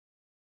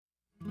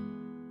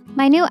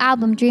My new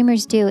album,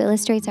 Dreamers Do,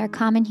 illustrates our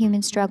common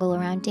human struggle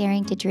around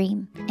daring to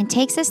dream and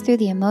takes us through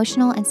the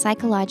emotional and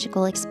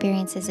psychological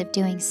experiences of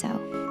doing so.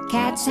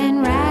 Cats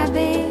and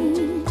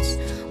rabbits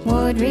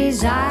would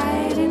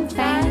reside in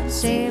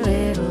fancy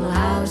little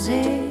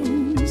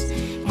houses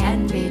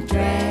and be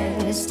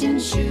dressed in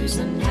shoes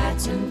and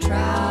hats and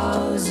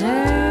trousers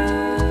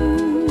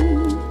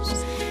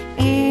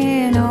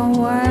in a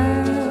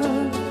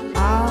world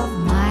of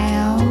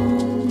my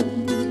own.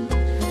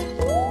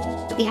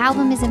 The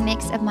album is a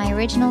mix of my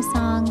original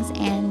songs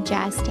and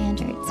jazz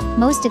standards,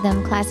 most of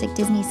them classic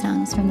Disney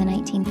songs from the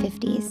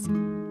 1950s.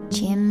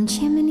 Chim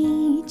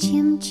chimney,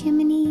 chim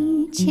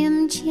chimney,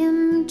 chim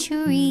chim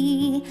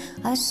chiree.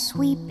 A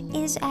sweep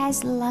is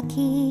as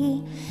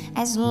lucky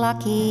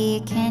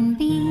can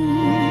be.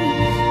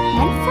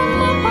 And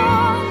from up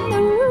on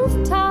the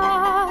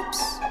rooftops,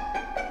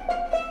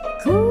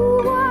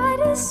 cool, what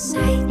a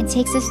sight. It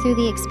takes us through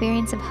the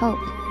experience of hope,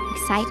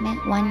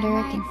 excitement,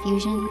 wonder,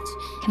 confusion,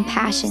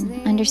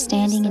 compassion,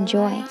 understanding, and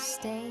joy,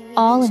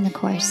 all in the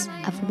course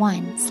of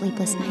one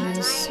sleepless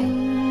night.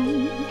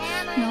 Soon,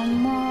 no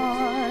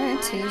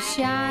more to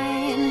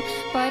shine,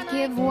 but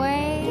give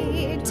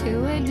way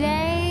to a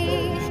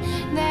day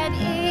that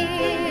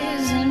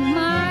isn't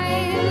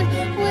mine.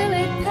 Will